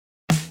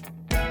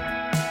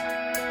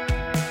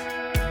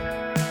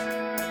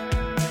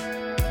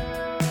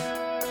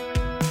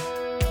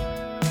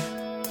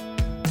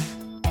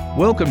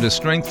Welcome to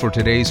Strength for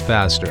Today's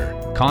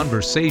Pastor,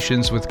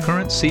 conversations with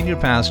current senior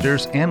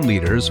pastors and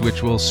leaders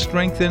which will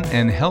strengthen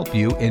and help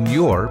you in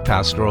your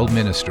pastoral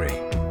ministry.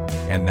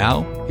 And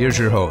now, here's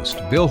your host,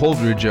 Bill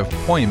Holdridge of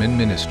Poiman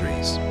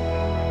Ministries.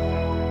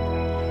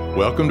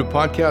 Welcome to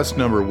podcast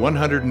number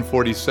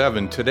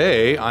 147.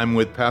 Today, I'm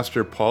with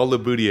Pastor Paul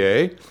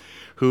LeBoutillier,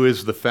 who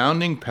is the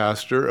founding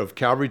pastor of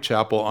Calvary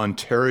Chapel,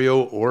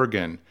 Ontario,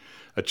 Oregon,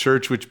 a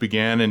church which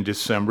began in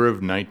December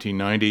of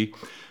 1990.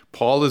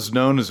 Paul is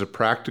known as a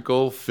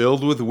practical,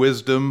 filled with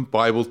wisdom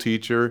Bible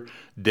teacher,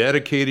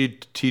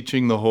 dedicated to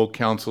teaching the whole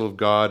counsel of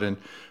God. And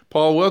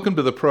Paul, welcome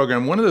to the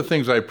program. One of the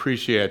things I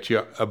appreciate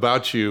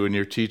about you and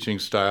your teaching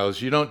style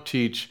is you don't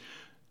teach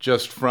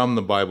just from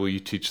the Bible, you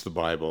teach the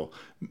Bible.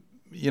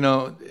 You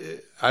know,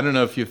 I don't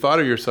know if you thought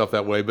of yourself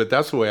that way, but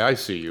that's the way I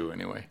see you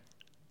anyway.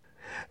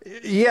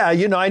 Yeah,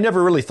 I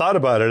never really thought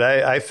about it.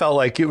 I felt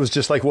like it was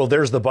just like, well,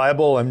 there's the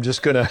Bible. I'm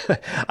just going to,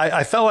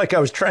 I felt like I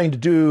was trying to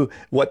do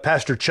what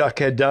Pastor Chuck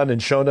had done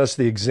and shown us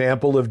the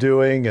example of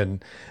doing.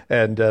 And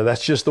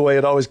that's just the way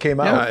it always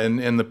came out. Yeah,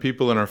 and the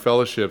people in our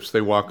fellowships,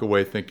 they walk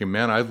away thinking,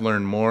 man, I've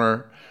learned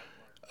more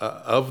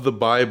of the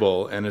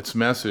Bible and its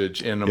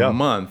message in a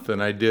month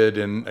than I did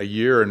in a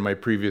year in my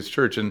previous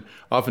church. And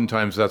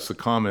oftentimes that's the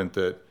comment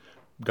that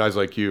guys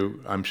like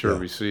you, I'm sure,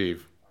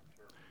 receive.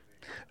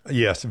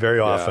 Yes, very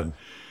often. Yeah.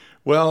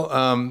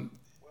 Well,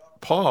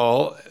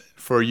 Paul,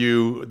 for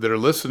you that are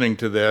listening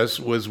to this,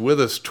 was with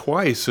us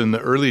twice in the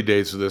early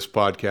days of this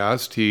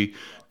podcast. He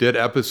did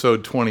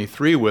episode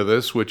 23 with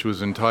us, which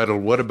was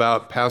entitled, What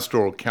About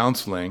Pastoral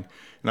Counseling?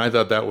 And I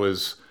thought that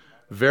was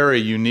very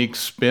unique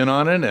spin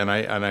on it, and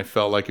I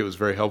felt like it was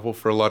very helpful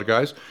for a lot of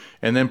guys.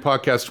 And then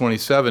podcast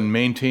 27,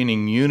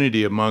 Maintaining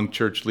Unity Among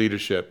Church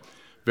Leadership.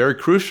 Very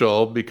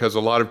crucial because a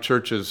lot of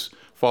churches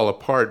fall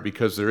apart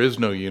because there is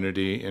no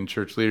unity in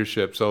church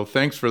leadership. So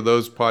thanks for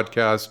those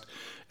podcast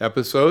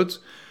episodes.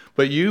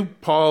 But you,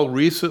 Paul,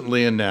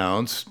 recently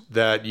announced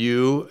that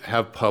you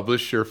have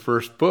published your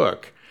first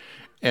book.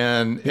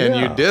 And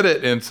you did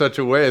it in such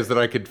a way as that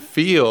I could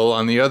feel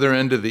on the other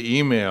end of the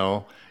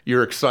email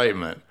your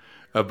excitement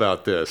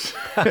about this.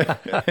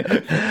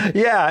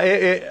 Yeah,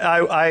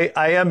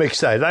 I am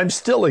excited. I'm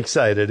still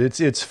excited.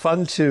 It's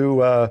fun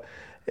to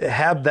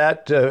have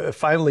that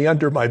finally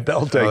under my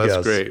belt, I guess.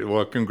 That's great.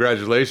 Well,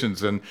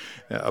 congratulations. And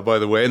by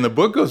the way, and the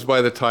book goes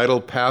by the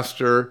title,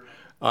 Pastor,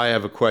 I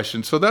Have a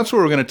Question. So that's what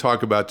we're going to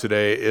talk about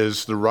today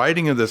is the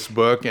writing of this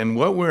book, and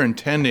what we're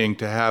intending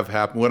to have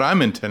happen, what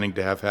I'm intending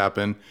to have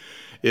happen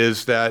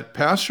is that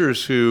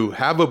pastors who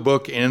have a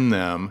book in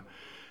them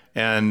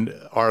and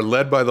are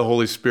led by the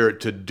Holy Spirit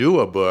to do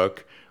a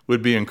book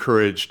would be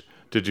encouraged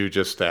to do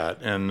just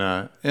that. And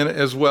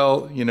as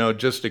well,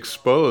 just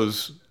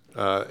expose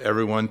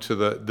everyone to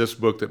this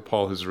book that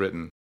Paul has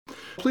written.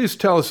 Please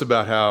tell us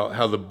about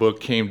how the book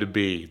came to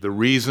be, the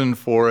reason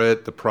for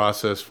it, the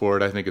process for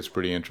it. I think it's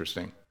pretty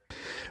interesting.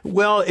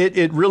 Well,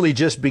 it really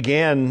just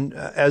began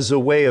as a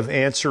way of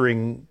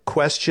answering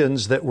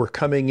questions that were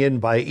coming in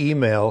by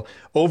email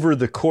over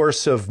the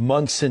course of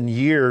months and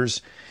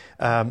years.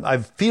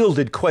 I've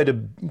fielded quite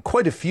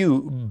a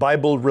few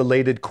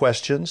Bible-related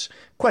questions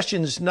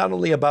not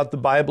only about the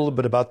Bible,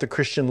 but about the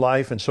Christian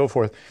life and so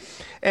forth.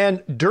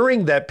 And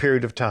during that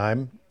period of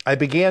time, I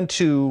began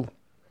to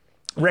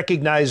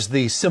recognize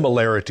the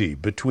similarity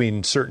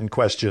between certain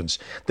questions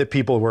that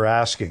people were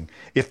asking.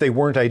 If they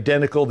weren't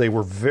identical, they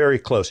were very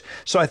close.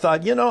 So I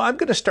thought, I'm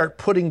going to start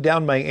putting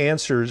down my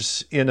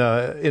answers in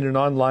an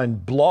online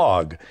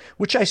blog,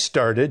 which I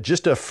started,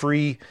 just a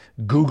free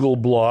Google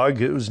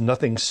blog. It was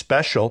nothing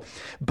special,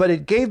 but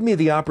it gave me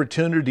the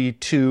opportunity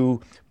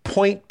to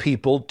point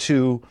people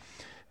to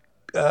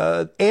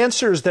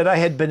answers that I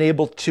had been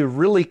able to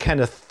really kind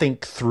of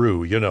think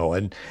through,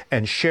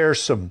 and share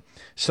some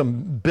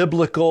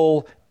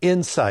biblical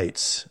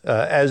insights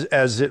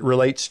as it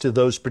relates to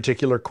those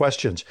particular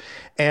questions.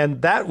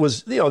 And that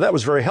was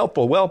very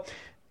helpful. Well,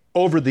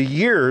 over the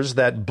years,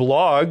 that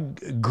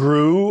blog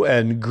grew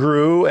and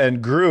grew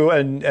and grew,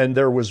 and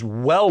there was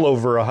well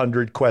over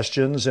 100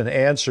 questions and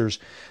answers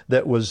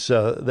that was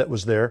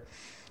there.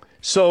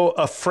 So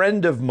a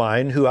friend of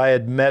mine who I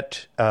had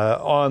met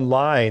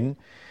online,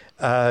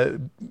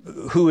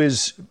 who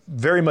is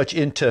very much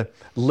into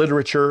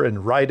literature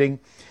and writing,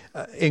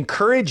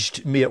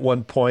 encouraged me at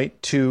one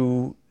point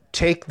to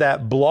take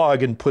that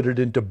blog and put it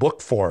into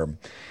book form.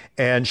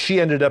 And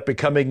she ended up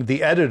becoming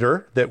the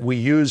editor that we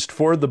used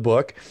for the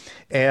book,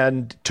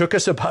 and took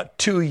us about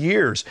 2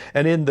 years.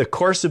 And in the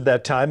course of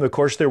that time, of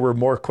course, there were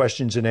more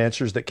questions and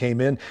answers that came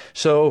in.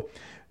 So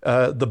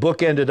the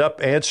book ended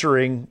up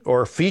answering,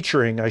 or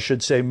featuring, I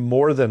should say,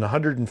 more than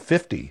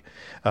 150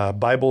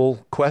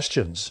 Bible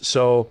questions.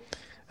 So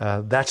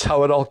that's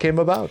how it all came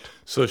about.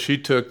 So she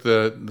took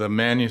the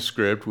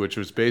manuscript, which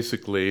was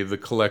basically the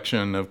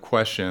collection of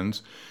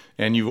questions,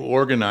 and you've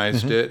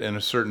organized it in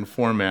a certain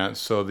format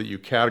so that you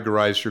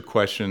categorize your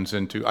questions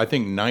into, I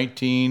think,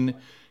 19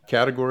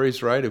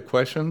 categories, right, of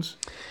questions?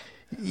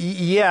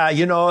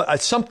 Yeah,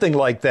 something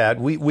like that.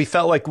 We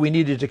felt like we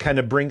needed to kind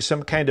of bring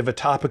some kind of a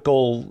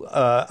topical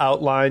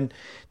outline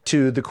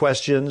to the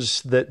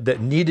questions that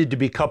needed to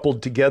be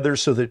coupled together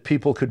so that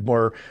people could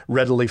more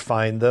readily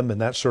find them and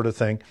that sort of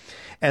thing.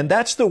 And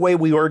that's the way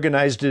we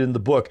organized it in the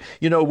book.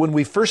 You know, when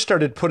we first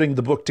started putting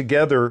the book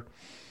together,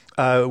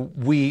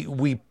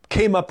 we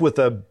came up with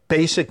a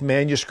basic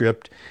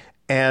manuscript,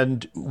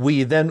 and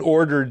we then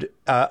ordered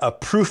a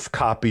proof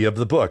copy of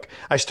the book.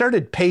 I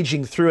started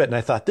paging through it, and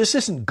I thought, this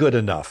isn't good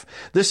enough.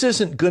 This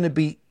isn't going to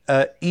be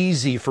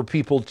easy for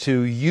people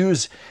to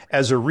use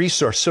as a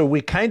resource. So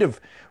we kind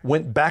of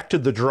went back to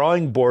the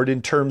drawing board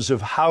in terms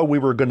of how we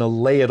were going to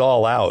lay it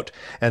all out.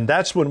 And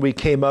that's when we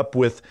came up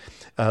with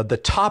the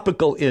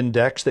topical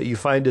index that you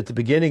find at the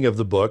beginning of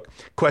the book: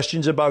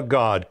 questions about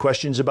God,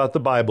 questions about the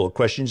Bible,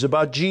 questions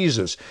about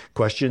Jesus,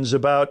 questions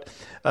about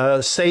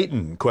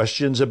Satan,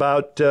 questions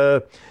about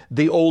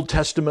the Old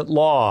Testament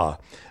law,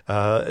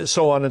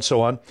 so on and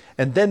so on.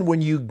 And then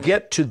when you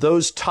get to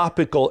those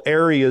topical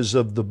areas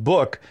of the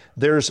book,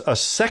 there's a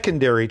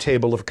secondary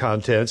table of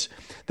contents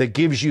that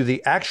gives you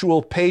the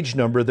actual page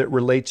number that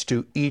relates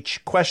to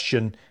each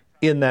question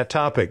in that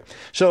topic.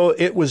 So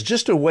it was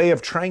just a way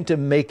of trying to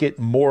make it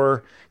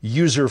more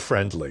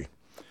user-friendly.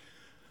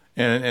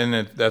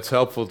 And that's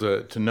helpful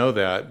to know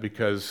that,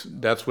 because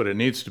that's what it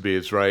needs to be,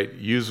 is right,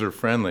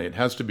 user-friendly. It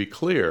has to be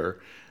clear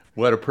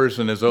what a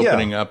person is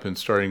opening up and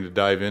starting to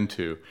dive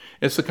into.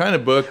 It's the kind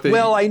of book that...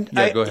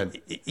 Go ahead.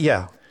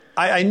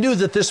 I knew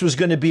that this was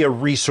going to be a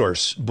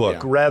resource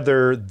book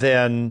rather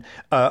than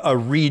a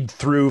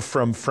read-through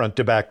from front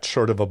to back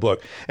sort of a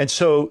book. And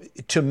so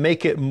to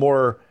make it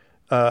more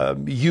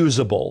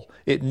usable,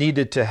 it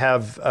needed to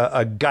have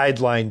a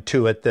guideline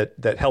to it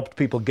that helped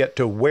people get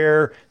to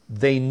where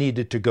they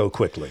needed to go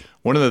quickly.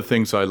 One of the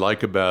things I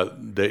like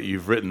about that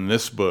you've written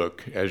this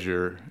book as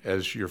your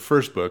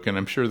first book, and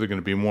I'm sure there are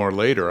going to be more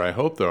later, I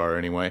hope there are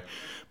anyway,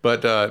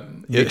 but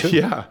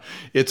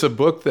it's a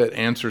book that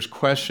answers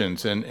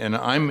questions, and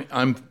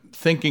I'm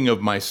thinking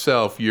of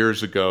myself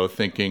years ago,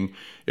 thinking,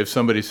 if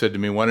somebody said to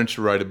me, "Why don't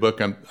you write a book?"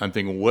 I'm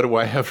thinking, what do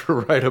I have to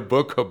write a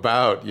book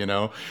about? You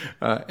know,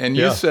 and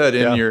you said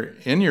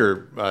in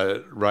your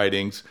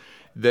writings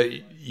that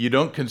you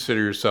don't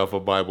consider yourself a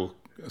Bible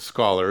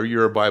scholar.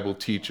 You're a Bible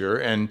teacher,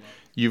 and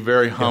you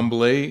very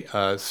humbly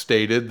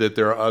stated that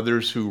there are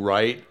others who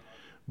write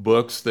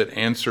books that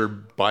answer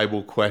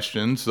Bible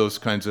questions, those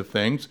kinds of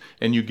things,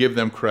 and you give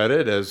them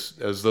credit as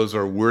those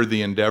are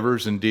worthy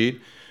endeavors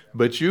indeed.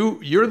 But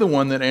you're the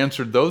one that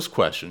answered those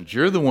questions.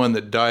 You're the one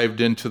that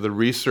dived into the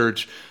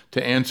research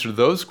to answer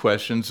those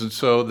questions, and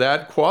so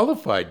that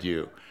qualified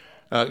you.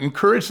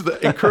 Encourage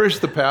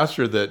the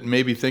pastor that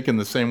may be thinking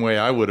the same way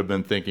I would have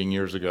been thinking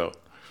years ago.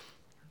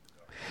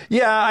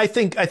 Yeah, I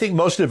think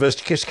most of us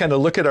just kind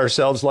of look at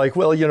ourselves like,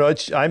 well, you know,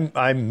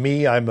 I'm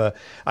me. I'm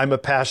a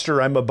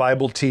pastor. I'm a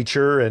Bible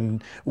teacher,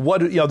 and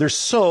there's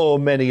so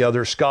many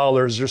other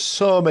scholars. There's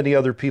so many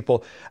other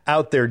people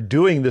out there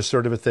doing this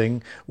sort of a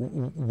thing.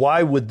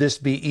 Why would this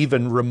be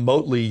even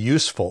remotely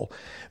useful?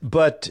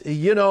 But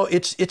you know,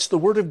 it's the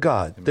Word of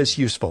God that's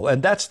useful,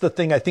 and that's the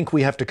thing I think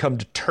we have to come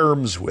to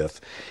terms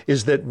with,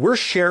 is that we're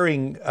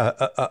sharing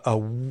a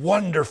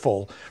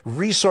wonderful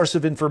resource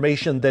of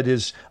information that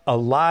is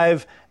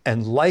alive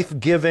and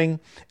life-giving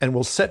and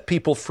will set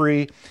people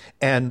free.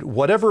 And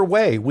whatever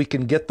way we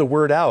can get the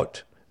word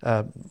out,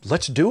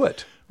 let's do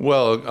it.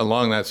 Well,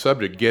 along that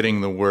subject,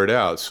 getting the word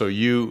out. So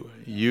you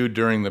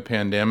during the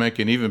pandemic,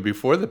 and even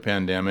before the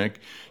pandemic,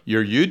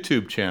 your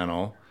YouTube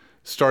channel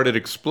started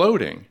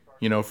exploding,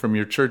 you know, from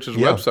your church's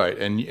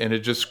website, and it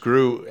just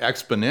grew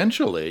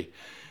exponentially.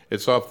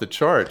 It's off the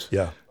charts.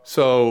 Yeah.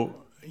 So,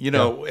 you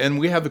know, and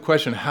we have the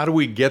question, how do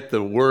we get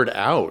the word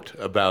out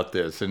about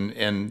this?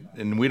 And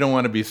we don't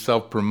want to be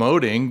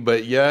self-promoting,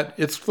 but yet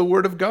it's the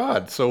Word of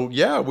God. So,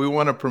 we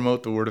want to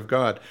promote the Word of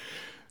God.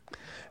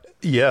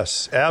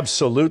 Yes,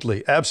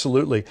 absolutely,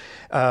 absolutely.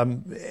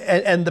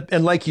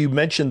 And like you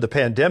mentioned, the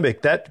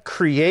pandemic, that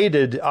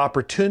created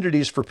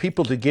opportunities for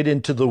people to get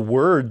into the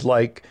Word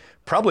like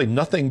probably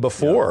nothing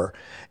before,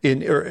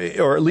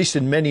 or at least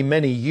in many,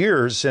 many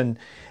years. And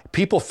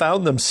people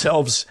found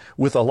themselves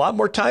with a lot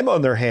more time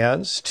on their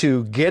hands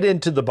to get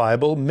into the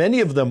Bible.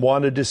 Many of them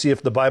wanted to see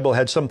if the Bible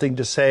had something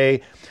to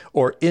say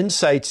or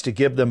insights to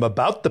give them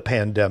about the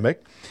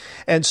pandemic.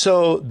 And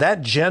so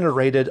that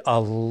generated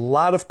a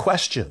lot of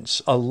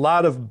questions, a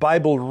lot of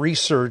Bible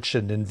research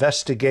and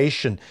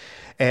investigation.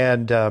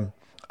 And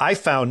I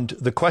found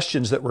the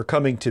questions that were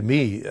coming to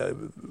me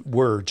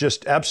were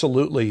just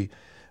absolutely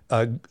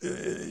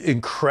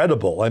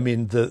incredible. I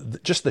mean,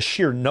 just the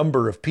sheer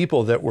number of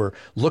people that were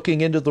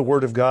looking into the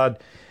Word of God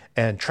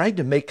and trying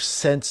to make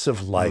sense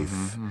of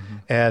life.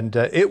 And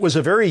it was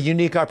a very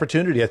unique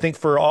opportunity, I think,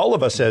 for all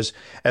of us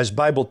as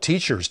Bible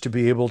teachers to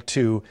be able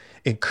to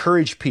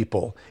encourage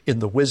people in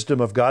the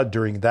wisdom of God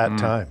during that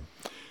time.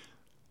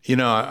 You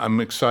know, I'm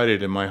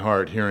excited in my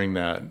heart hearing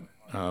that,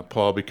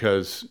 Paul,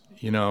 because,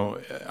 you know,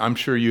 I'm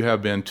sure you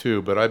have been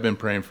too, but I've been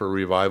praying for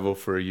revival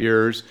for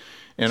years.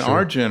 And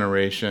our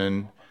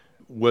generation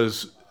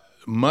was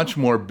much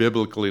more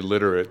biblically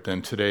literate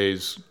than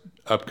today's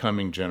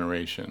upcoming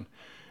generation.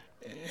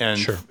 And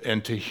Sure.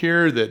 and to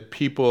hear that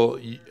people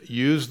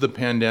use the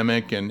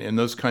pandemic and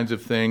those kinds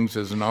of things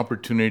as an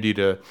opportunity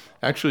to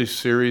actually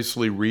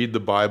seriously read the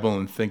Bible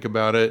and think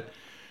about it,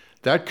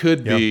 that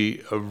could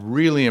be a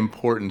really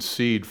important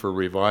seed for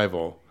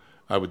revival,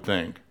 I would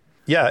think.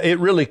 Yeah, it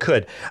really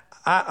could.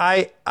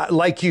 I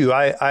like you,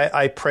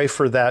 I pray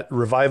for that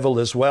revival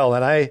as well.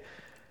 And I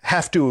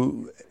have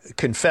to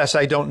confess,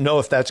 I don't know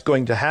if that's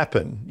going to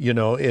happen,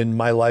 in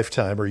my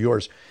lifetime or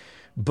yours.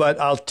 But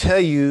I'll tell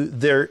you,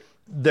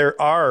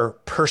 there are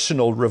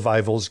personal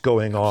revivals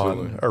going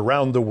on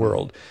around the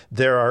world.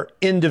 There are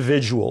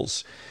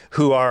individuals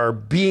who are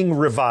being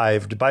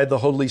revived by the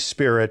Holy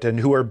Spirit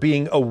and who are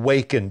being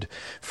awakened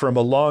from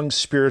a long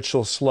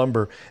spiritual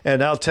slumber.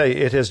 And I'll tell you,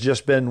 it has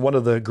just been one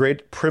of the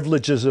great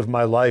privileges of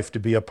my life to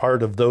be a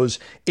part of those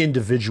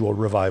individual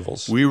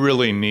revivals. We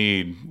really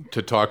need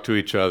to talk to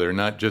each other,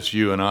 not just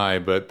you and I,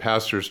 but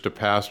pastors to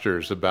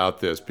pastors about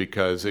this,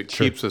 because it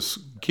keeps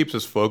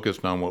us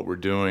focused on what we're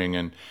doing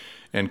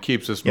and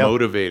keeps us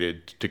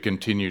motivated to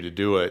continue to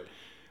do it.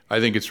 I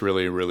think it's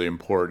really, really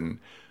important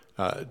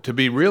to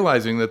be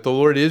realizing that the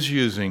Lord is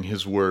using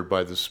His Word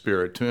by the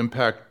Spirit to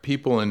impact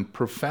people in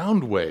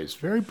profound ways,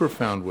 very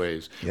profound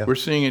ways. Yep. We're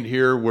seeing it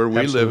here where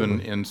we live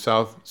in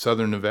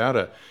southern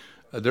Nevada.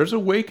 There's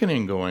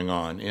awakening going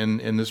on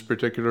in this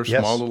particular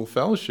small little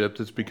fellowship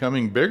that's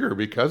becoming bigger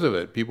because of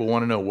it. People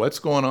want to know what's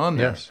going on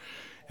there. Yes.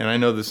 And I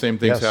know the same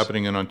thing's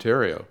happening in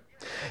Ontario.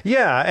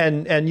 Yeah,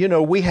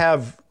 and we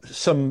have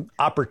some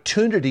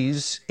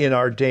opportunities in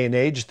our day and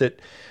age that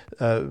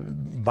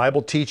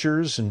Bible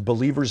teachers and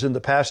believers in the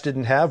past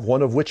didn't have,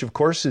 one of which, of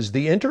course, is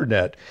the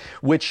internet,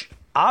 which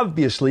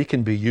obviously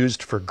can be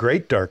used for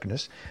great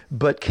darkness,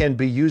 but can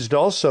be used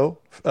also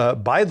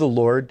by the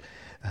Lord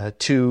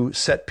to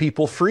set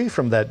people free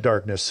from that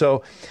darkness.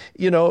 So,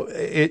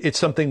 it's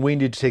something we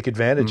need to take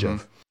advantage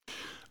of.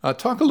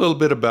 Talk a little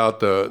bit about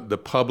the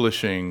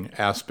publishing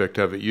aspect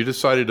of it. You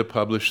decided to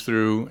publish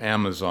through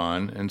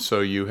Amazon, and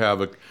so you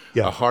have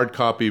a hard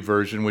copy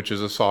version, which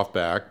is a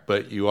softback,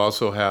 but you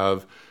also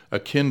have a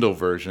Kindle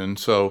version.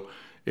 So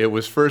it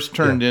was first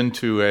turned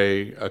into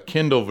a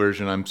Kindle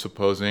version, I'm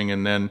supposing,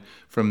 and then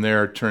from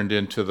there turned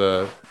into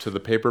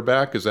the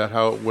paperback. Is that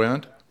how it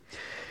went?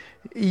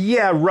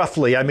 Yeah,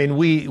 roughly. I mean,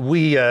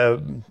 we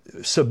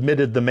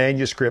submitted the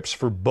manuscripts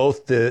for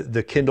both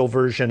the Kindle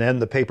version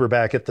and the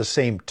paperback at the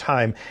same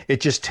time.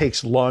 It just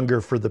takes longer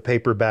for the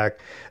paperback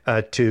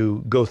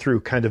to go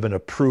through kind of an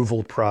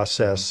approval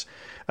process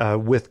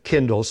with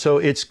Kindle. So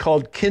it's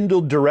called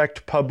Kindle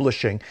Direct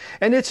Publishing,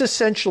 and it's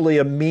essentially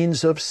a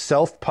means of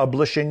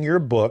self-publishing your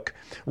book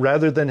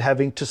rather than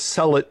having to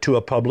sell it to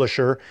a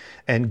publisher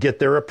and get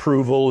their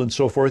approval and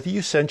so forth. You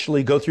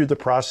essentially go through the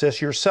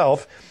process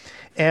yourself.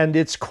 And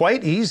it's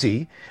quite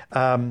easy.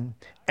 And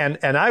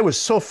I was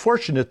so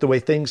fortunate the way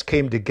things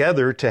came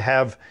together to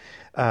have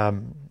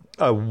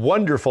a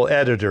wonderful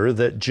editor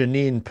that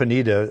Janine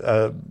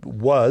Panetta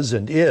was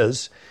and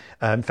is.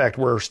 In fact,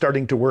 we're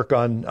starting to work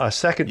on a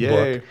second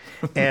book.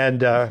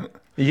 And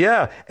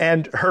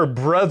and her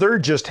brother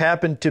just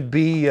happened to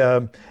be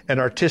an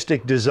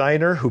artistic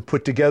designer who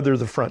put together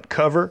the front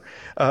cover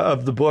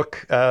of the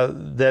book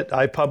that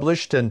I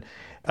published. And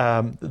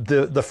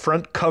the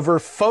front cover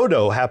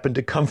photo happened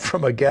to come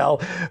from a gal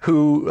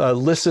who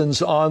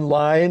listens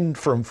online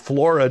from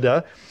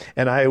Florida,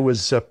 and I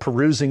was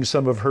perusing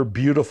some of her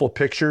beautiful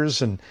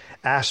pictures and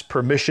asked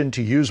permission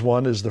to use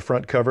one as the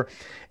front cover.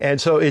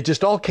 And so it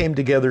just all came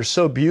together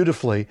so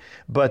beautifully.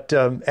 But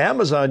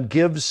Amazon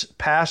gives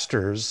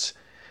pastors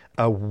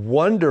a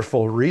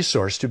wonderful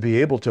resource to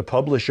be able to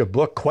publish a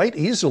book quite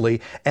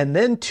easily, and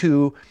then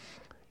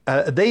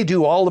they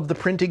do all of the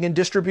printing and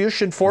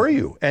distribution for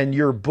you, and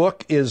your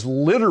book is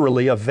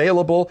literally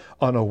available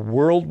on a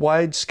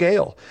worldwide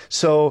scale.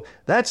 So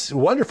that's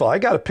wonderful. I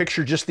got a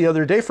picture just the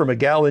other day from a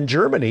gal in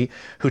Germany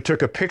who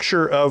took a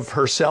picture of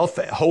herself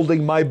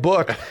holding my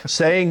book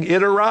saying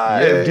it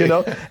arrived,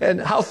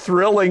 and how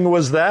thrilling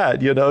was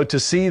that, to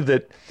see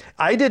that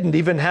I didn't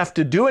even have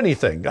to do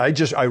anything.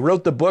 I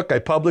wrote the book, I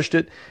published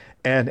it,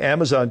 and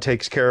Amazon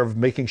takes care of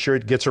making sure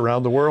it gets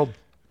around the world.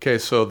 Okay,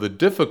 so the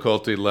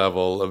difficulty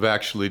level of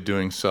actually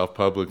doing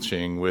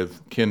self-publishing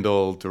with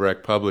Kindle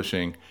Direct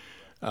Publishing,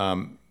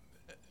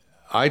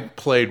 I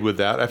played with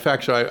that. In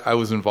fact, I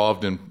was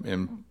involved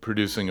in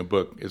producing a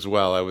book as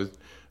well. I was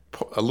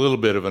a little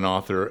bit of an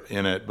author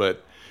in it,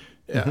 but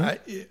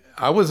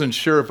I wasn't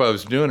sure if I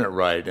was doing it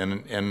right.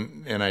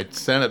 And I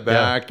sent it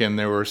back, and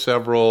there were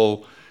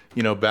several,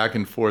 back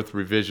and forth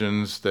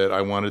revisions that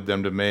I wanted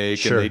them to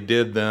make, and they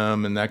did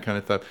them and that kind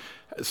of stuff.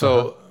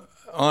 So.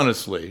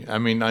 Honestly, I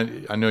mean,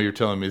 I know you're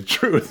telling me the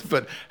truth,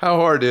 but how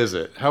hard is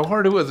it? How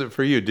hard was it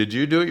for you? Did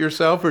you do it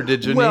yourself, or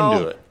did Janine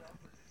do it?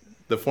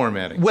 The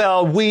formatting.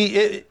 Well,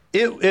 the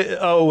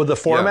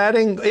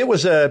formatting. Yeah. It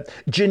was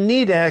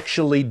Janine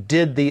actually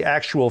did the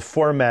actual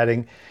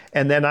formatting,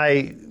 and then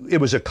it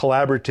was a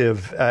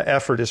collaborative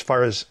effort as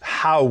far as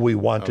how we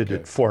wanted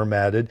it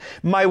formatted.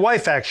 My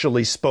wife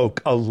actually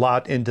spoke a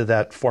lot into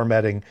that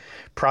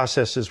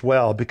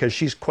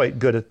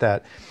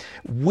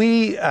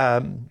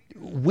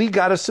we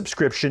got a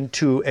subscription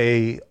to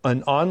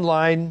an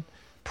online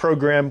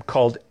program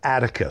called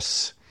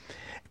Atticus.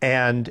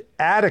 And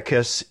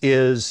Atticus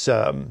is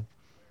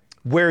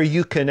where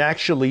you can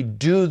actually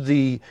do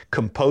the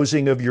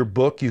composing of your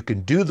book, you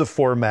can do the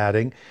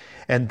formatting,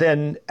 and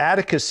then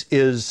Atticus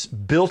is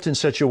built in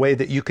such a way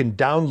that you can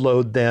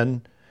download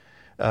then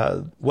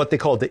what they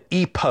call the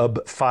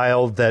EPUB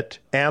file that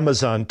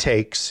Amazon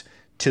takes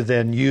to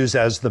then use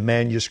as the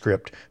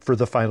manuscript for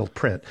the final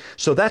print.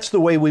 So that's the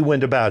way we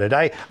went about it.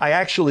 I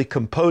actually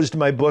composed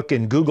my book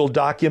in Google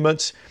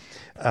Documents.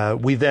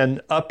 We then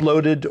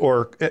uploaded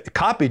or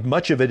copied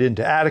much of it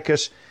into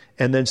Atticus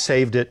and then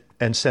saved it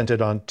and sent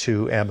it on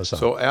to Amazon.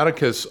 So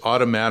Atticus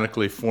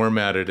automatically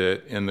formatted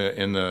it in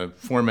the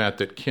format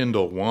that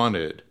Kindle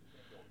wanted,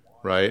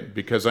 right?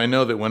 Because I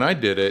know that when I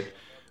did it,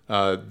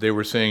 they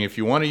were saying if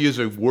you want to use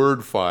a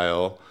Word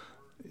file,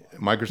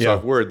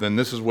 Microsoft Word, then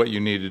this is what you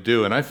need to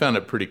do. And I found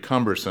it pretty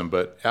cumbersome,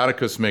 but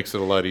Atticus makes it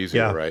a lot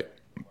easier, right?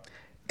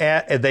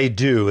 They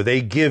do.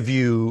 They give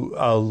you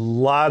a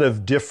lot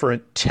of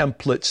different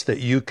templates that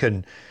you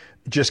can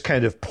just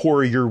kind of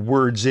pour your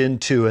words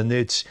into, and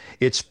it's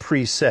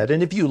preset.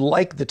 And if you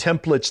like the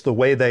templates the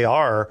way they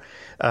are,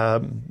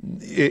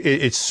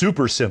 it's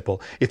super simple.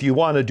 If you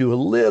want to do a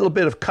little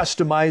bit of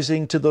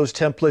customizing to those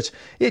templates,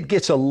 it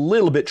gets a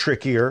little bit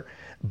trickier,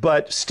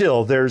 but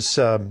still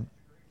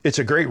it's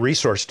a great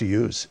resource to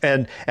use.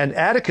 And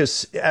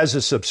Atticus as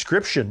a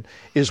subscription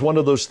is one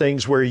of those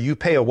things where you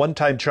pay a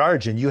one-time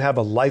charge and you have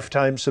a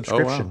lifetime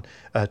subscription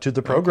to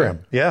the program.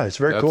 Okay. Yeah, it's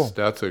very cool.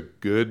 That's a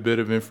good bit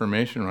of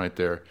information right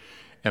there.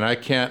 And I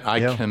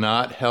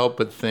cannot help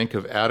but think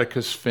of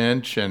Atticus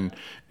Finch and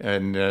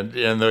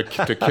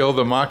To Kill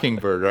the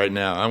Mockingbird right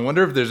now. I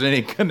wonder if there's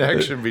any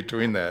connection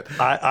between that.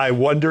 I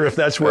wonder if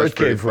that's where it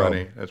came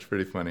from. That's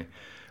pretty funny.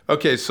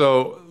 Okay,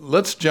 so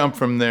let's jump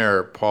from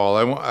there,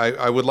 Paul.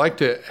 I would like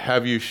to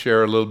have you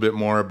share a little bit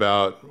more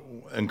about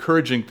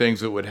encouraging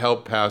things that would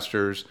help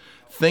pastors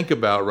think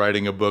about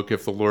writing a book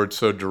if the Lord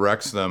so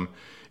directs them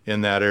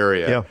in that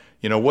area. Yeah.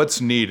 You know, what's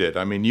needed?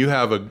 I mean, you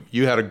have a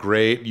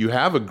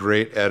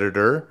great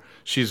editor.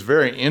 She's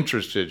very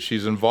interested.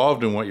 She's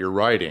involved in what you're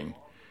writing.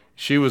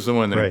 She was the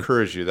one that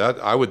encouraged you. That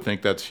I would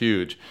think that's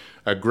huge.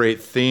 A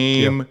great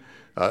theme,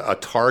 a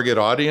target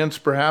audience,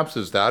 perhaps.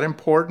 Is that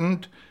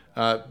important?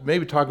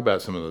 Maybe talk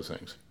about some of those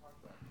things.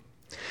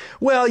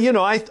 Well, you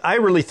know, I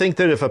really think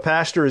that if a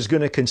pastor is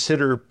going to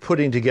consider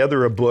putting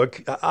together a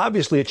book,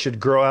 obviously it should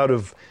grow out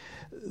of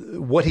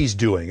what he's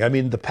doing. I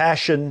mean, the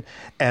passion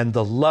and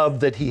the love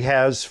that he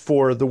has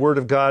for the Word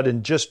of God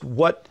and just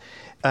what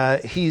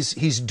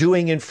he's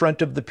doing in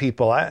front of the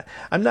people.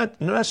 I'm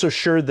not so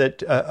sure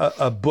that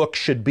a book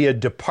should be a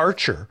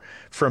departure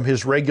from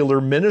his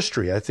regular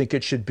ministry. I think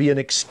it should be an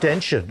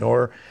extension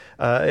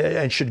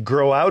and should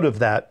grow out of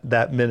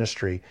that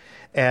ministry.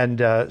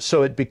 And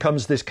so it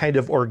becomes this kind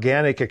of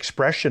organic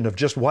expression of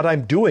just what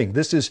I'm doing.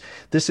 This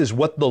is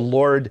what the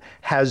Lord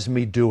has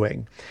me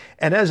doing.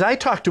 And as I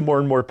talk to more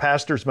and more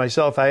pastors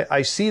myself,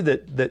 I see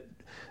that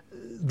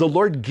the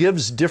Lord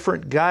gives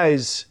different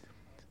guys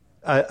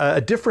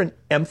a different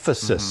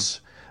emphasis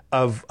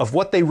of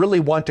what they really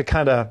want to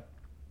kind of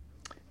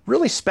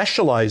really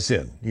specialize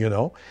in, you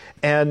know,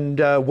 and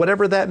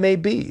whatever that may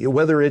be,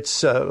 whether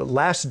it's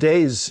last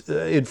days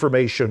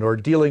information or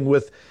dealing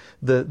with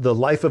the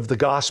life of the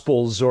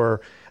Gospels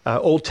or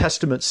Old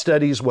Testament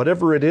studies,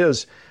 whatever it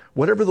is,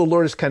 whatever the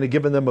Lord has kind of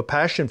given them a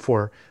passion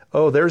for.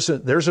 Oh, there's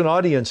an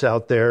audience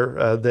out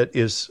there that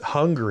is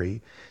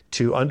hungry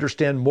to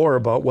understand more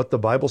about what the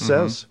Bible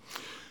says.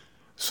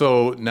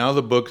 So now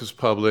the book is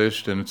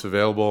published and it's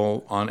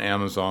available on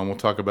Amazon. We'll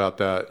talk about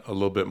that a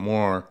little bit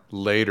more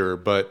later.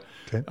 But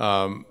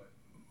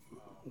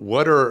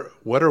what are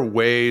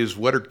ways,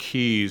 what are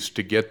keys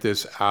to get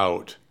this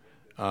out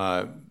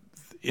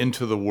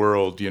into the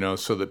world, you know,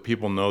 so that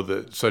people know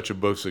that such a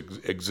book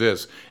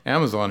exists?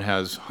 Amazon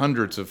has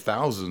hundreds of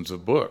thousands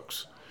of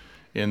books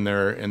in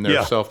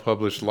their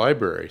self-published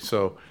library.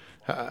 So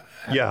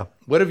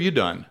what have you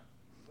done?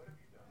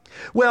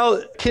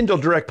 Well, Kindle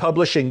Direct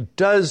Publishing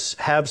does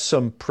have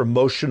some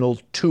promotional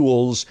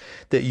tools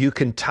that you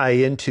can tie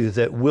into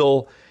that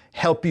will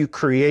help you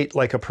create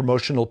like a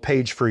promotional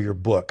page for your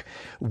book.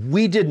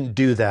 We didn't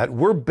do that.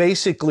 We're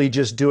basically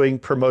just doing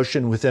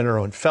promotion within our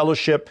own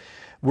fellowship.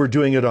 We're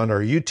doing it on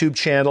our YouTube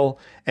channel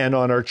and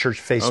on our church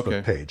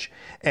Facebook page.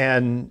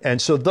 And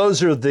so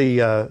those are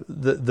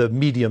the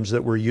mediums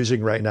that we're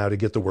using right now to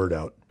get the word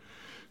out.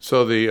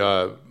 So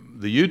the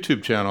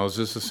YouTube channel, is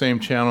this the same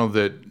channel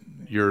that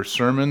your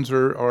sermons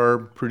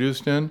are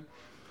produced in?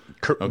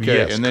 Okay,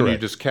 yes, and then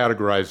correct. You just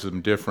categorize them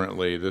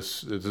differently.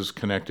 This is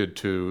connected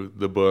to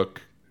the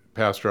book.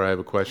 Pastor, I have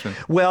a question.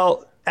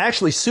 Well,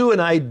 actually, Sue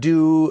and I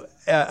do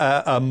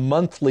a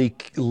monthly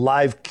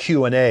live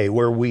Q&A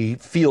where we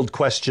field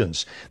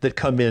questions that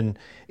come in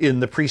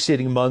the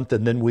preceding month,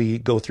 and then we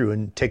go through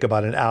and take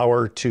about an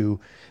hour to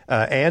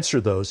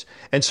answer those.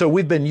 And so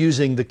we've been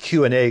using the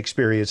Q&A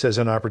experience as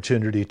an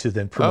opportunity to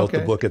then promote the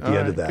book at the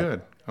end of that.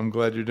 Good. I'm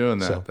glad you're doing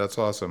that. So, that's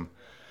awesome.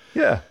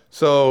 Yeah.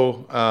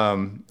 So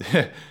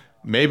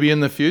maybe in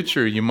the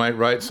future you might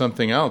write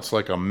something else,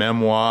 like a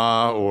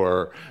memoir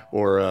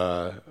or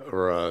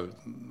a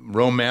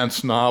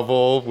romance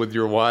novel with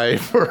your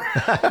wife. Or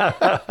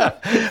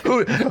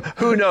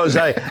who knows?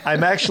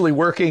 I'm actually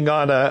working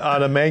on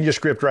a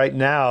manuscript right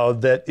now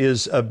that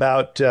is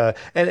about,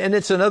 and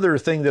it's another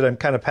thing that I'm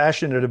kind of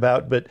passionate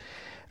about, but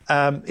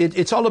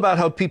it's all about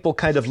how people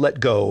kind of let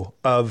go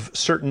of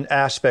certain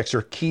aspects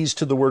or keys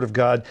to the Word of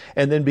God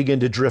and then begin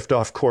to drift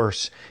off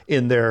course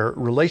in their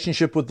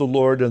relationship with the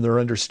Lord and their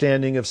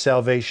understanding of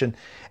salvation.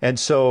 And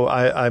so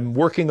I'm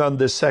working on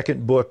this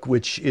second book,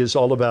 which is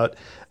all about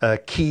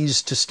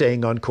keys to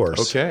staying on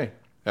course. Okay,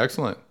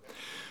 excellent.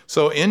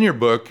 So in your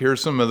book, here's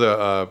some of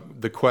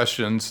the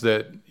questions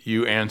that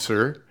you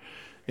answer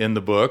in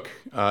the book.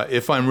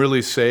 If I'm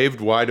really saved,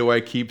 why do I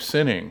keep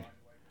sinning?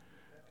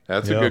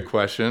 That's a good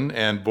question.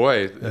 And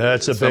boy,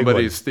 that's a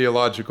somebody's big one.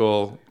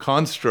 Theological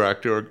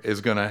construct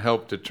is going to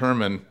help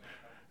determine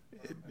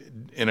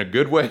in a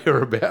good way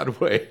or a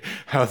bad way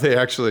how they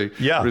actually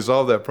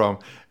resolve that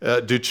problem.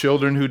 Do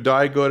children who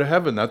die go to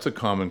heaven? That's a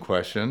common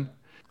question.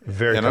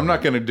 Very and common. I'm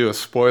not going to do a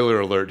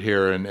spoiler alert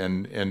here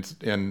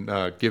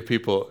and give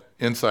people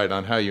insight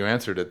on how you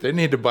answered it. They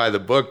need to buy the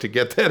book to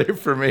get that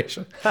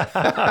information.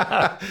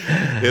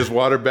 Is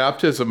water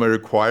baptism a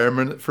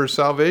requirement for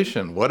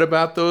salvation? What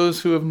about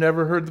those who have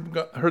never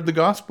heard the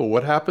gospel?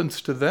 What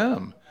happens to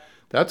them?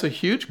 That's a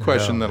huge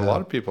question that a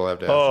lot of people have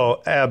to ask.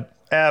 Oh,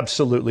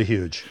 absolutely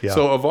huge. Yeah.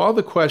 So of all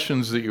the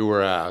questions that you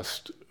were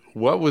asked,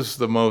 what was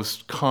the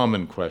most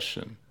common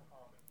question?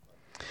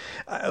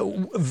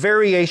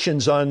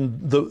 Variations on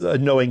the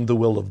knowing the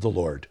will of the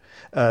Lord.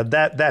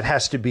 That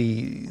has to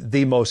be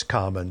the most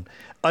common.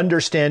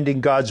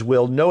 Understanding God's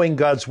will, knowing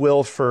God's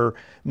will for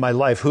my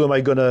life.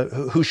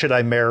 Who should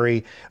I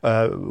marry?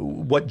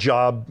 What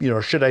job,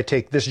 should I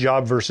take this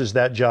job versus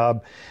that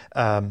job?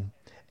 And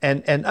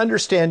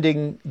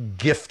understanding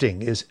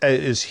gifting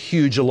is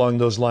huge along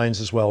those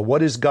lines as well.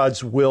 What is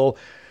God's will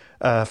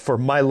for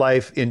my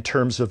life in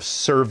terms of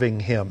serving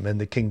Him in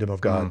the kingdom of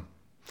God? Mm.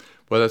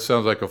 Well, that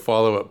sounds like a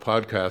follow-up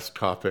podcast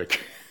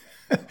topic.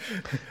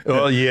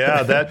 Well,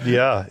 it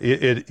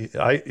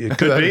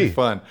could That'd be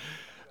fun.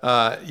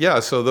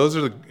 So those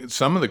are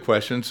some of the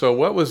questions. So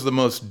what was the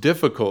most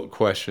difficult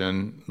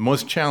question,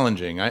 most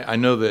challenging? I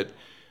know that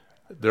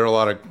there are a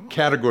lot of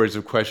categories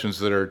of questions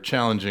that are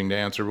challenging to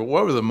answer, but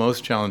what were the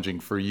most challenging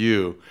for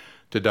you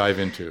to dive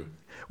into?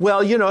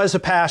 Well, as a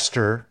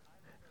pastor,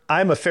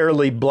 I'm a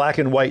fairly black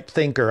and white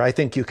thinker. I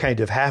think you kind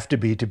of have to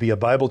be a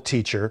Bible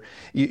teacher.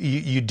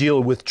 You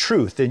deal with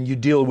truth and you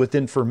deal with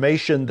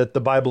information that the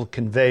Bible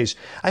conveys.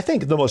 I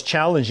think the most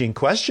challenging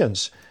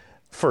questions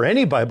for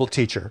any Bible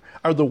teacher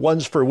are the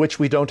ones for which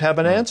we don't have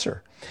an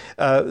answer.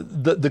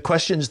 The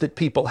questions that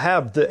people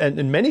have,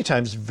 and many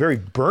times very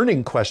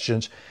burning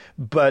questions,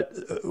 but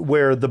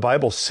where the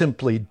Bible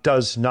simply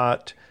does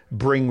not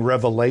bring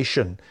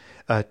revelation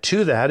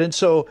to that. And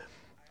so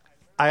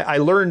I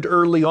learned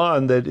early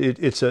on that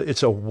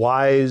it's a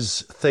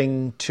wise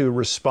thing to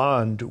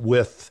respond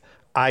with,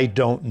 I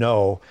don't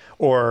know,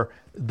 or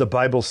the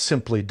Bible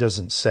simply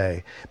doesn't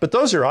say. But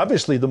those are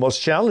obviously the most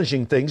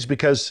challenging things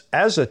because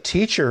as a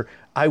teacher,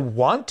 I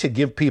want to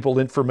give people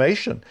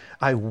information.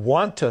 I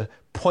want to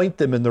point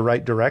them in the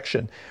right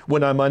direction.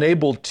 When I'm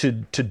unable to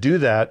do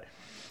that,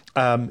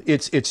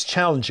 it's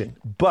challenging.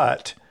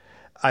 But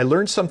I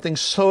learned something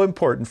so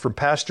important from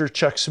Pastor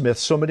Chuck Smith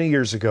so many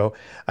years ago.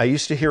 I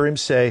used to hear him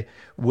say,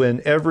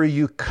 whenever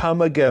you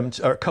come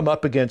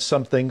up against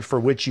something for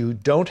which you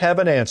don't have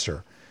an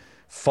answer,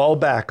 fall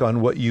back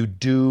on what you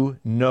do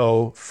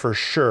know for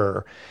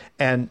sure.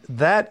 And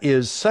that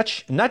is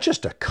such, not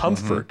just a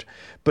comfort,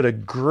 but a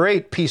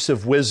great piece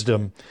of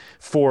wisdom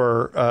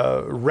for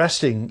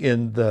resting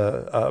in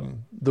the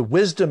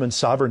wisdom and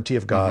sovereignty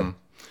of God. Mm-hmm.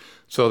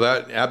 So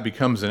that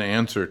becomes an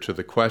answer to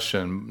the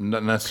question,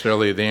 not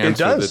necessarily the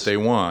answer that they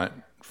want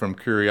from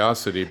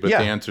curiosity, but the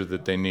answer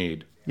that they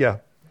need. Yeah.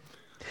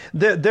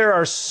 There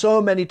are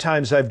so many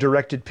times I've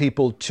directed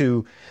people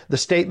to the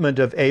statement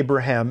of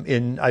Abraham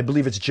in, I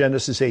believe it's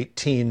Genesis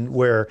 18,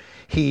 where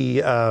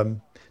he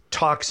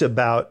talks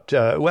about,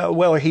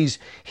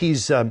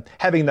 he's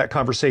having that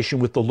conversation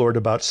with the Lord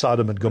about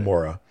Sodom and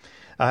Gomorrah.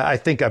 I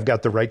think I've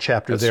got the right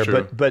chapter That's there,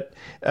 true. but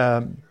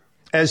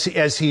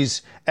as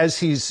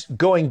he's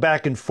going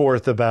back and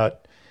forth about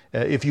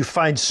if you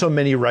find so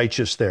many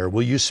righteous there,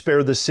 will you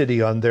spare the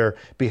city on their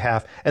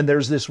behalf? And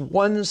there's this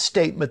one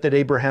statement that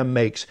Abraham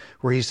makes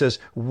where he says,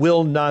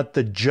 will not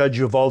the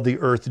judge of all the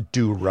earth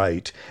do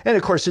right? And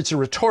of course, it's a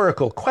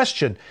rhetorical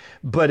question,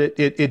 but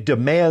it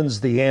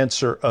demands the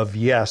answer of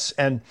yes.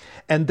 And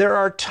there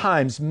are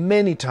times,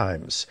 many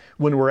times,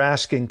 when we're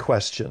asking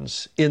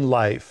questions in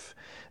life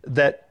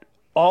that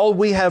all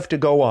we have to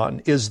go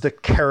on is the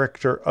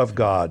character of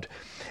God.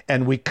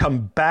 And we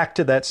come back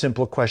to that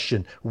simple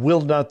question,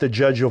 will not the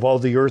judge of all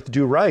the earth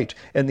do right?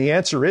 And the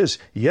answer is,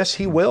 yes,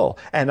 he will.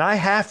 And I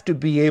have to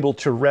be able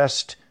to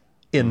rest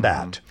in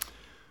that.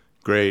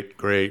 Great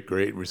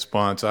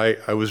response.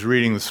 I was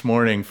reading this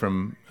morning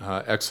from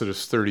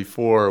Exodus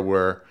 34,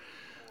 where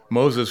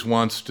Moses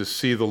wants to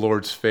see the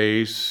Lord's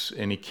face,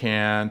 and he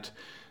can't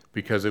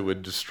because it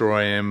would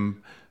destroy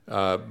him.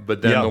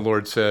 But then the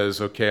Lord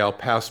says, okay, I'll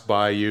pass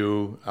by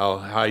you. I'll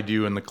hide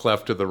you in the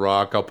cleft of the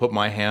rock. I'll put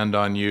my hand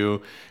on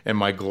you, and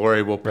my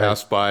glory will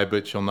pass by,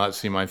 but you'll not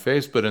see my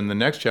face. But in the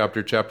next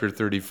chapter, chapter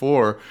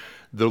 34,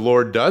 the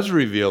Lord does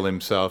reveal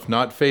himself,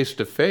 not face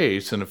to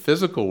face in a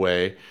physical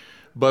way,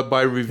 but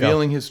by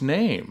revealing his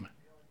name,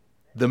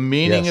 the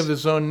meaning of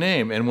his own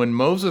name. And when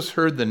Moses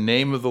heard the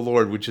name of the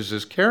Lord, which is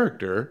his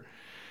character,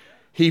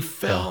 he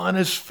fell on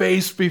his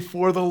face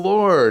before the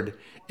Lord.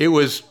 It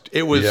was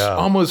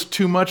almost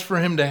too much for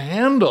him to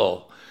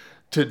handle,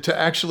 to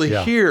actually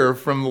hear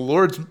from the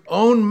Lord's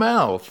own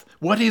mouth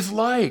what he's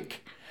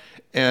like.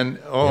 And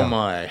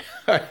my,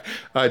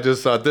 I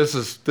just thought this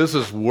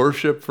is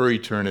worship for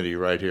eternity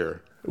right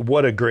here.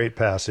 What a great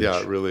passage. Yeah,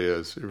 it really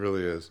is. It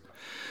really is.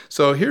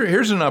 So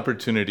here's an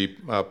opportunity,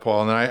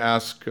 Paul, and I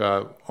ask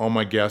all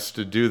my guests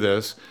to do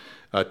this.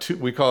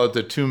 We call it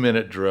the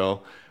 2-minute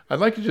drill. I'd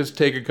like to just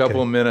take a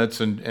couple of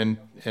minutes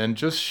and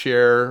just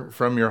share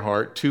from your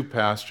heart to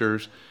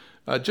pastors,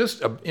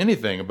 just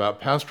anything about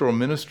pastoral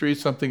ministry,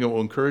 something that will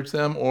encourage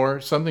them,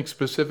 or something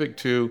specific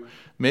to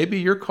maybe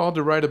you're called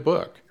to write a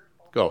book.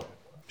 Go.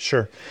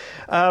 Sure.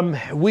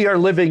 We are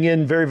living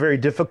in very, very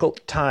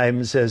difficult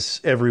times, as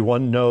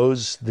everyone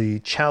knows. The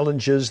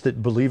challenges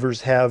that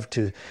believers have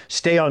to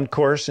stay on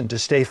course and to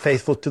stay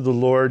faithful to the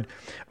Lord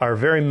are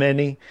very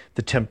many.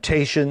 The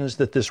temptations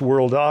that this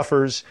world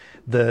offers,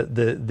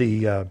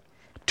 the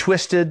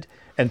twisted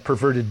and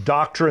perverted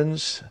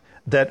doctrines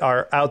that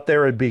are out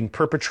there and being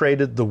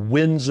perpetrated, the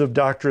winds of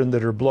doctrine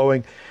that are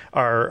blowing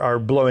are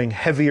blowing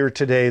heavier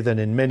today than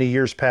in many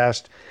years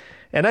past.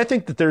 And I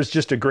think that there's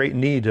just a great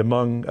need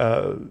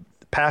among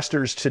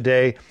pastors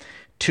today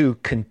to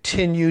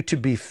continue to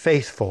be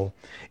faithful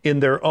in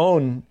their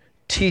own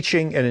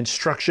teaching and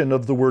instruction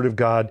of the Word of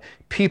God.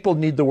 People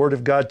need the Word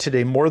of God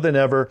today more than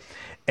ever,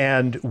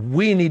 and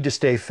we need to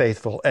stay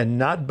faithful and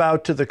not bow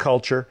to the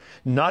culture,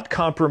 not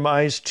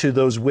compromise to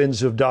those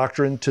winds of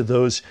doctrine, to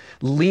those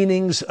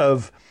leanings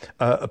of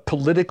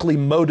politically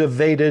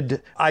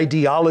motivated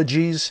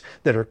ideologies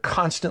that are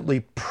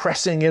constantly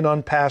pressing in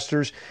on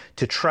pastors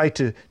to try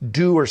to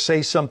do or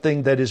say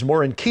something that is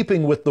more in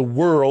keeping with the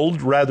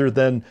world rather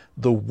than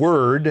the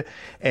Word,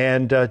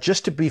 and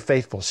just to be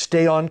faithful.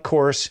 Stay on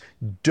course.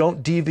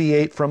 Don't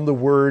deviate from the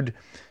Word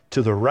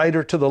to the right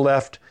or to the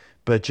left,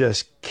 but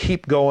just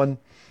keep going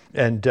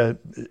and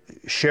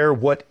share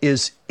what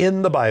is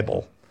in the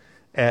Bible.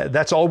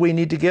 That's all we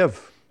need to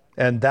give,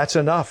 and that's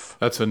enough.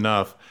 That's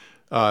enough.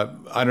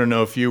 I don't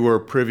know if you were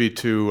privy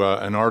to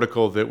an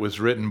article that was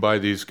written by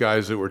these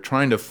guys that were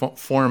trying to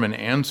form an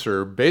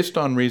answer based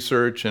on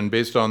research and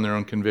based on their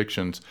own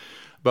convictions.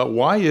 But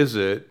why is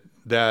it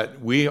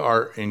that we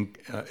are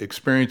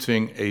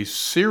experiencing a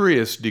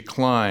serious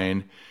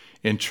decline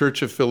in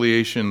church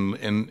affiliation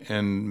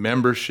and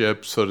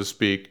membership, so to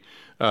speak,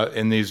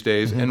 in these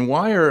days? And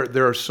why are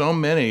there so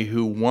many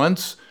who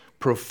once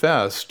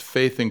professed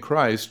faith in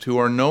Christ who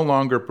are no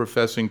longer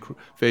professing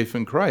faith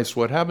in Christ?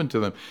 What happened to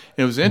them?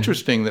 And it was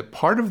interesting that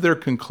part of their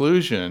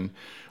conclusion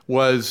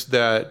was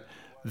that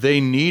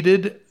they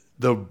needed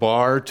the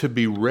bar to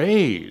be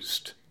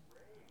raised,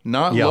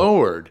 not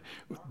lowered.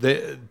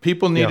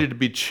 People needed to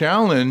be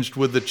challenged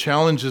with the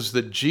challenges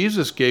that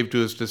Jesus gave to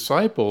his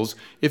disciples.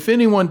 If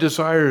anyone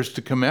desires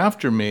to come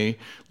after me,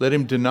 let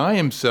him deny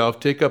himself,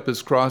 take up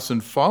his cross,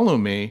 and follow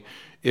me.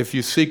 If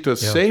you seek to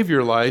save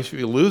your life,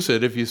 you lose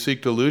it. If you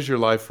seek to lose your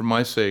life for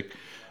my sake,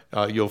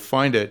 you'll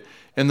find it.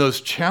 And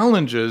those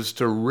challenges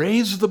to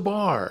raise the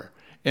bar.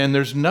 And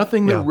there's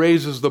nothing that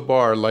raises the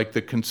bar like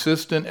the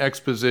consistent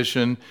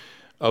exposition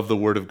of the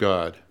Word of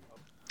God.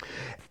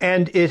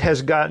 And it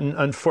has gotten,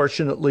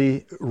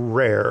 unfortunately,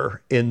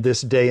 rare in this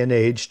day and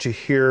age to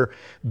hear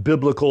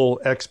biblical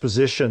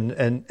exposition.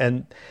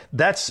 And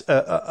that's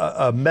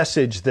a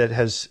message that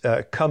has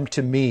come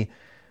to me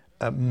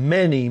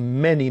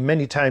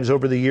many times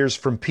over the years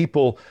from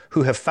people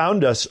who have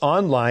found us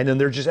online, and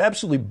they're just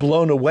absolutely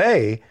blown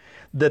away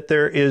that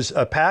there is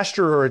a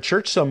pastor or a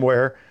church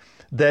somewhere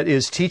that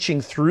is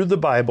teaching through the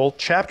Bible,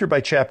 chapter by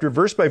chapter,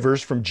 verse by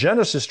verse, from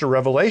Genesis to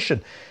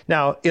Revelation.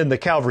 Now, in the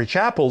Calvary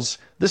chapels,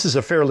 this is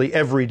a fairly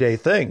everyday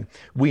thing.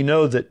 We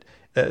know that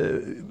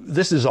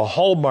this is a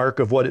hallmark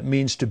of what it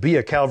means to be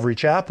a Calvary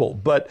chapel,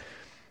 but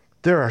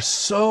there are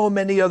so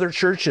many other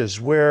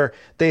churches where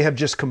they have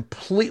just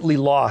completely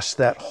lost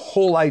that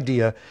whole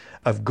idea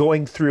of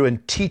going through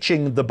and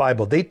teaching the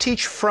Bible. They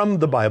teach from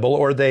the Bible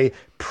or they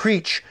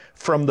preach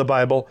from the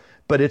Bible,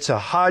 but it's a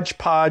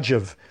hodgepodge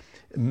of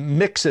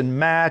mix and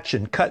match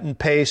and cut and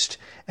paste,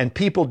 and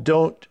people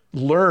don't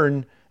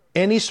learn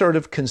any sort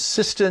of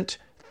consistent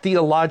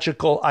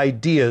theological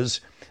ideas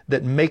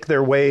that make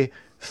their way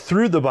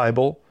through the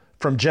Bible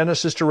from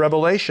Genesis to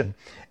Revelation.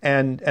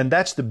 And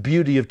that's the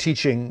beauty of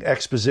teaching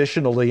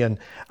expositionally. And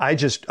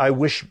I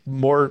wish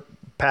more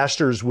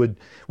pastors would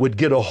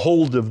get a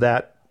hold of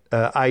that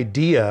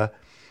idea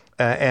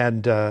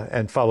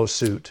and follow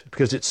suit,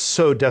 because it's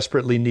so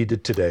desperately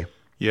needed today.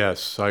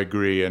 Yes, I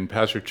agree. And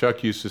Pastor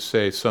Chuck used to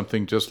say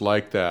something just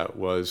like that,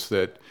 was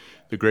that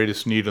the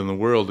greatest need in the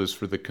world is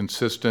for the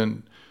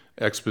consistent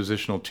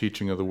expositional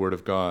teaching of the Word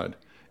of God.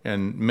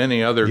 And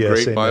many other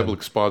great amen. Bible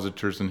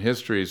expositors and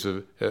histories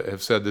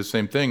have said the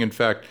same thing. In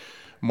fact,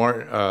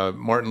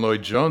 Martin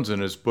Lloyd-Jones in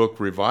his book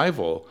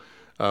Revival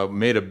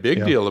made a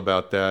big deal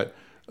about that.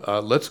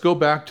 Let's go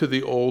back to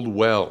the old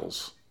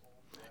wells.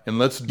 And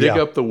let's dig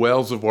up the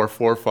wells of our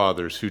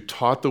forefathers who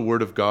taught the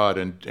Word of God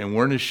and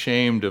weren't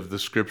ashamed of the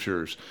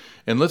Scriptures.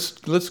 And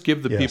let's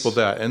give the people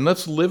that. And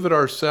let's live it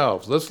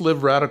ourselves. Let's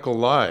live radical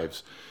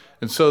lives.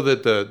 And so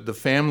that the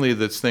family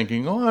that's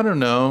thinking, I don't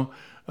know,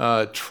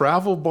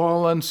 travel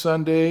ball on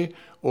Sunday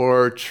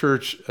or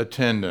church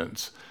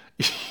attendance,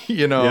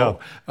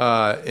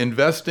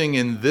 investing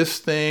in this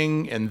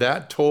thing and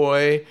that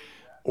toy,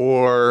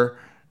 or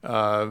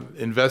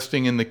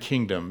investing in the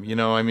kingdom,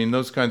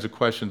 those kinds of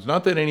questions.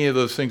 Not that any of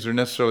those things are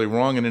necessarily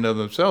wrong in and of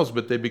themselves,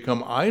 but they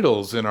become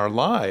idols in our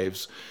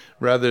lives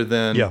rather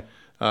than,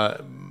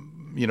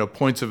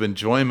 points of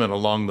enjoyment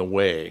along the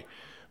way.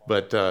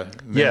 But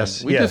we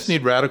just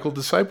need radical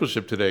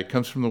discipleship today. It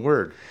comes from the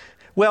Word.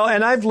 Well,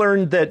 and I've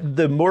learned that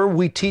the more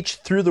we teach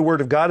through the Word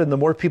of God and the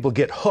more people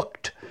get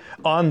hooked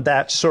on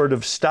that sort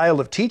of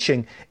style of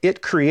teaching,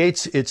 it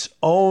creates its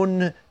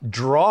own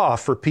draw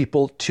for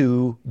people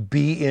to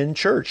be in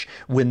church.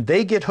 When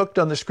they get hooked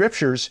on the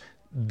Scriptures,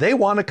 they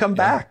want to come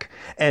back.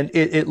 And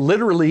it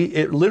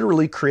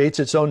literally creates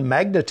its own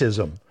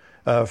magnetism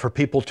for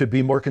people to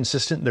be more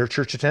consistent in their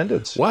church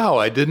attendance. Wow,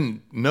 I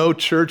didn't know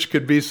church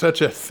could be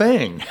such a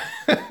thing.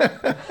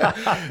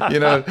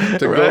 To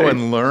go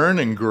and learn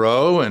and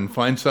grow and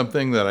find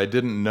something that I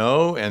didn't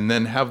know and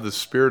then have the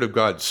Spirit of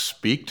God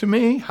speak to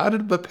me. How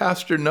did the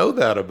pastor know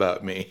that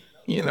about me?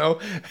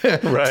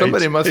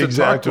 Somebody must have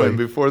talked to him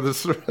before the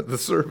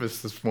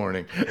service this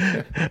morning.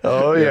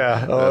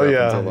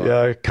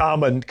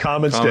 Common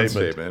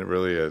statement. It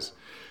really is.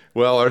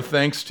 Well, our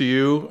thanks to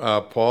you,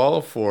 Paul,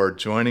 for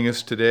joining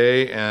us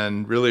today,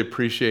 and really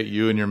appreciate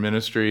you and your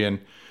ministry. And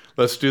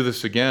let's do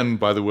this again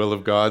by the will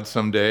of God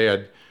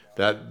someday.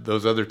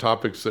 Those other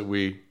topics that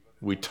we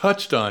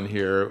touched on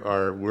here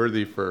are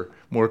worthy for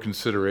more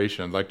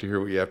consideration. I'd like to hear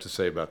what you have to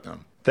say about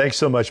them. Thanks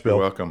so much, Bill.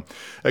 You're welcome.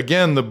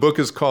 Again, the book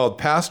is called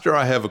Pastor,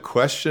 I Have a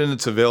Question.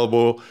 It's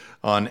available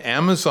on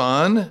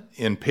Amazon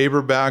in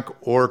paperback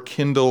or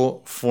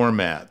Kindle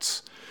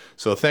formats.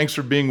 So thanks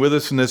for being with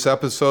us in this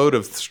episode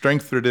of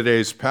Strength for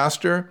Today's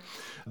Pastor.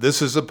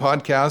 This is a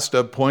podcast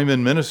of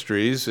Poiman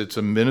Ministries. It's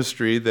a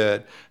ministry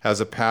that has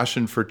a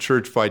passion for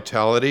church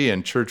vitality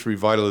and church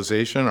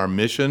revitalization. Our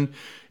mission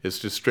is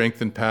to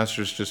strengthen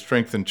pastors to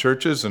strengthen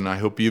churches, and I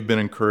hope you've been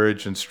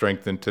encouraged and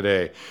strengthened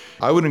today.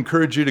 I would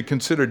encourage you to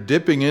consider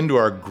dipping into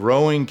our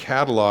growing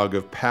catalog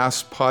of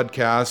past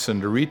podcasts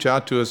and to reach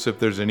out to us if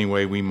there's any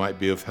way we might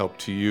be of help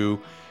to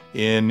you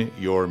in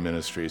your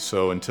ministry.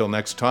 So until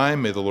next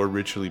time, may the Lord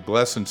richly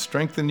bless and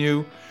strengthen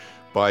you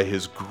by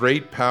His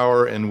great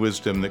power and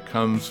wisdom that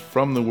comes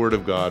from the Word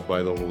of God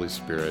by the Holy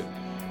Spirit.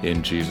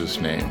 In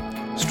Jesus' name.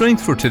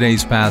 Strength for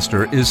Today's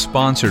Pastor is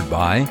sponsored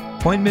by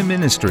Poiman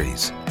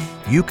Ministries.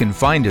 You can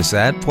find us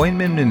at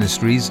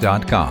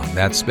poimanministries.com.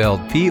 That's spelled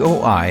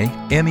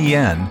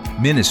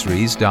Poimen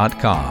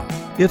ministries.com.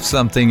 If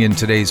something in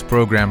today's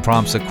program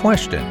prompts a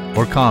question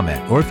or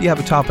comment, or if you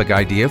have a topic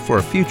idea for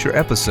a future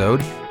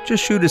episode,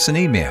 just shoot us an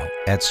email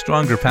at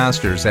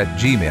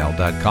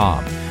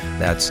strongerpastors@gmail.com.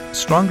 That's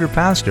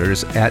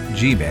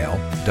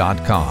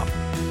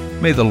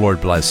strongerpastors@gmail.com. May the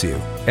Lord bless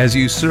you as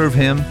you serve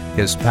Him,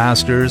 His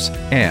pastors,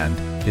 and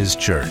His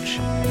church.